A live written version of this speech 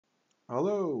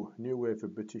Hello, New Wave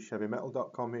of British Heavy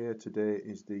Metal.com here. Today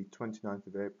is the 29th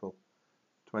of April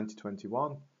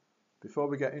 2021. Before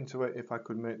we get into it, if I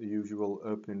could make the usual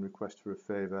opening request for a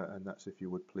favour, and that's if you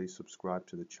would please subscribe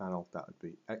to the channel, that would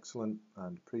be excellent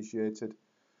and appreciated.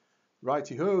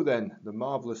 Righty ho then, the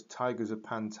marvellous Tygers of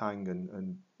Pan Tang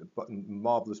and the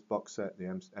marvellous box set, the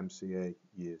MCA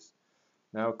Years.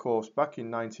 Now, of course, back in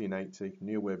 1980,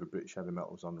 New Wave of British Heavy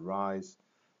Metal was on the rise,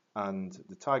 and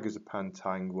the Tygers of Pan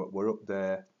Tang were up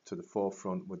there to the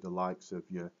forefront with the likes of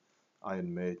your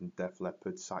Iron Maiden, Def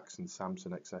Leppard, Saxon,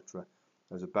 Samson, etc.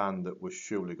 as a band that was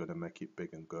surely going to make it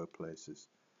big and go places.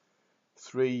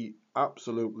 Three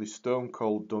absolutely stone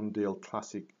cold done deal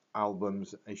classic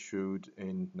albums issued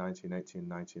in 1980 and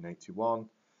 1981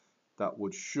 that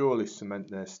would surely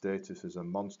cement their status as a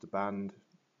monster band,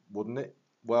 wouldn't it?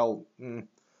 Well,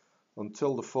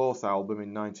 until the fourth album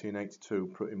in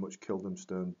 1982 pretty much killed them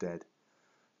stone dead.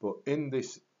 But in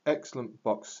this excellent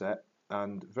box set,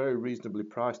 and very reasonably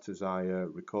priced as I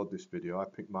record this video, I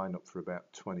picked mine up for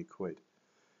about 20 quid.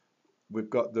 We've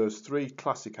got those three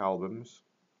classic albums,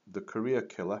 The Career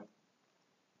Killer,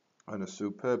 and a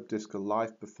superb disc of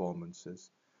live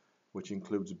performances, which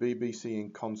includes BBC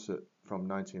in concert from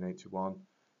 1981,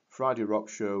 Friday Rock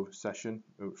Show session.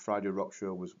 Friday Rock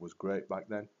Show was great back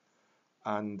then.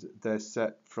 And they're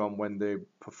set from when they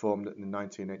performed at the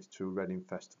 1982 Reading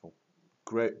Festival.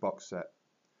 Great box set.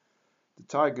 The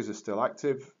Tygers are still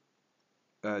active.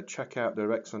 Check out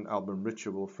their excellent album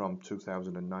Ritual from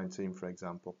 2019, for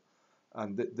example.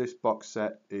 And this box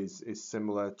set is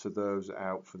similar to those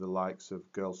out for the likes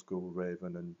of Girl School,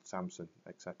 Raven, and Samson,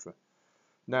 etc.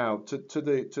 Now to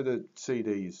the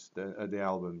CDs, the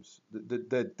albums.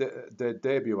 Their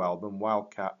debut album,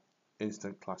 Wildcat,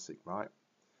 instant classic, right?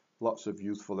 Lots of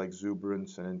youthful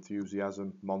exuberance and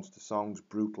enthusiasm, monster songs,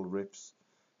 brutal riffs,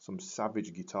 some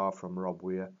savage guitar from Rob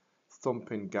Weir,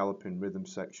 thumping, galloping rhythm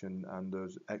section, and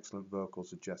those excellent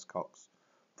vocals of Jess Cox.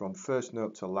 From first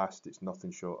note to last, it's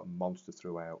nothing short of monster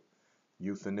throughout.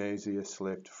 Euthanasia,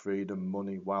 Slave to Freedom,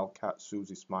 Money, Wildcat,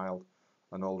 Susie Smiled,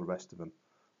 and all the rest of them.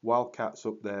 Wildcat's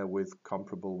up there with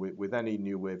comparable with any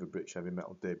new wave of British heavy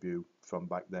metal debut from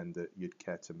back then that you'd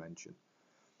care to mention.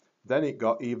 Then it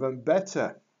got even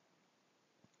better.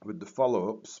 With the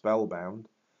follow-up, Spellbound,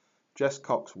 Jess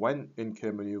Cox went, in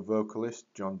came a new vocalist,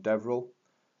 John Deverill,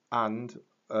 and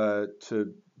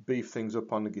to beef things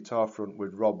up on the guitar front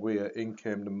with Rob Weir, in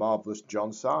came the marvellous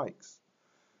John Sykes.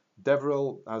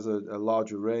 Deverill has a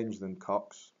larger range than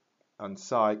Cox, and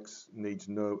Sykes needs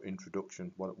no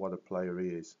introduction, what a player he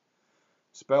is.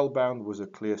 Spellbound was a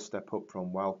clear step up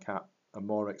from Wildcat, a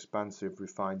more expansive,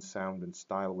 refined sound and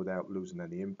style without losing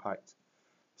any impact.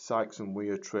 Sykes and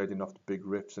Weir trading off the big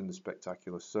riffs and the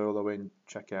spectacular soloing.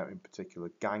 Check out in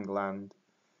particular Gangland,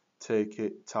 Take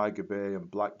It, Tiger Bay and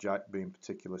Blackjack being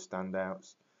particular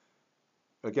standouts.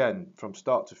 Again, from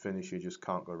start to finish, you just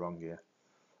can't go wrong here.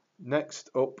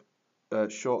 Next up,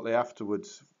 shortly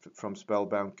afterwards from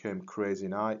Spellbound came Crazy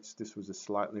Nights. This was a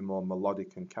slightly more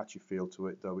melodic and catchy feel to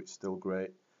it, though it's still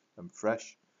great and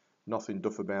fresh. Nothing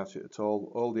duff about it at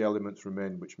all. All the elements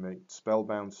remain which make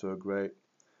Spellbound so great.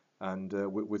 And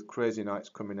with Crazy Nights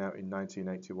coming out in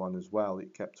 1981 as well,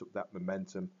 it kept up that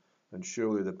momentum, and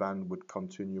surely the band would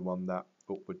continue on that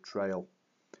upward trail.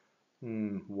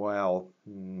 Then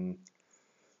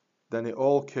it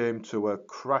all came to a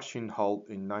crashing halt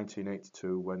in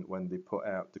 1982 when they put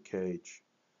out The Cage.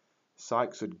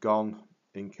 Sykes had gone,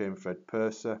 in came Fred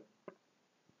Purser,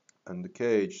 and The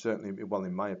Cage, certainly, well,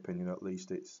 in my opinion at least,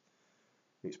 it's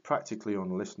practically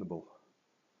unlistenable.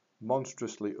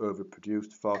 Monstrously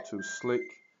overproduced, far too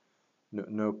slick,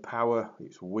 no power,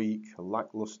 it's weak,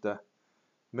 lackluster.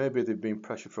 Maybe they've been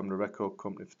pressured from the record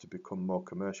company to become more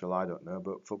commercial, I don't know,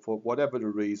 but for whatever the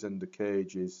reason, The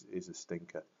Cage is a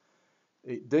stinker.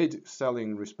 It did sell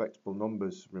in respectable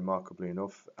numbers, remarkably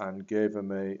enough, and gave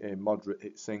them a moderate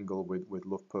hit single with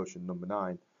Love Potion No.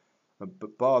 9.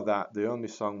 But bar that, the only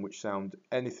song which sounds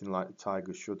anything like the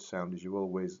Tigers should sound is You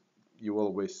Always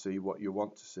See What You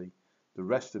Want to See. The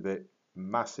rest of it,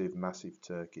 massive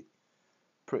turkey.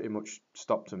 Pretty much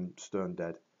stopped them stone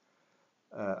dead.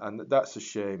 And that's a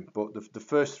shame. But the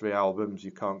first three albums,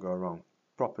 you can't go wrong.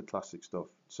 Proper classic stuff.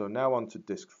 So now on to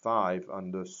disc 5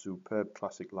 and the superb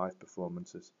classic live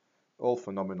performances. All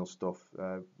phenomenal stuff.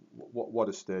 What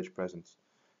a stage presence.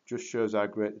 Just shows how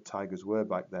great the Tigers were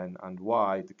back then and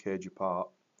why, the Cage apart,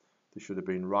 they should have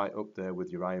been right up there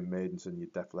with your Iron Maidens and your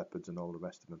Def Leppards and all the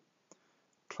rest of them.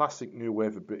 Classic new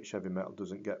wave of British heavy metal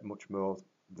doesn't get much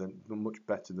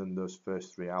better than those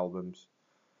first three albums,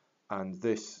 and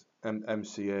this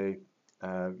MCA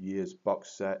Years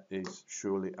box set is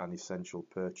surely an essential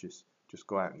purchase. just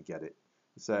go out and get it.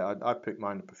 Say I picked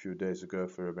mine up a few days ago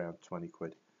for around 20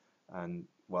 quid, and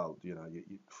well, you know, you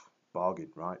bargain,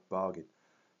 right? Bargain.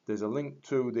 There's a link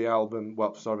to the album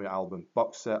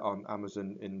box set on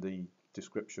Amazon in the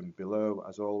description below,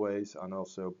 as always, and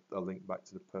also a link back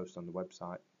to the post on the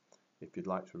website if you'd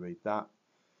like to read that.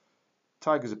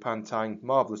 Tygers of Pan Tang,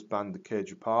 marvellous band, The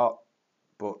Cage Apart,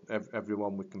 but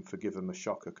everyone, we can forgive them a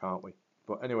shocker, can't we?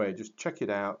 But anyway, just check it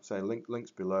out. Say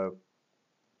links below.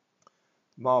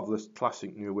 Marvellous,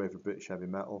 classic new wave of British heavy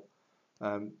metal.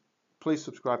 Please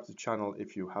subscribe to the channel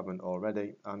if you haven't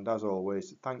already. And as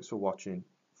always, thanks for watching,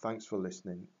 thanks for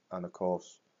listening, and of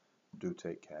course, do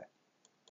take care.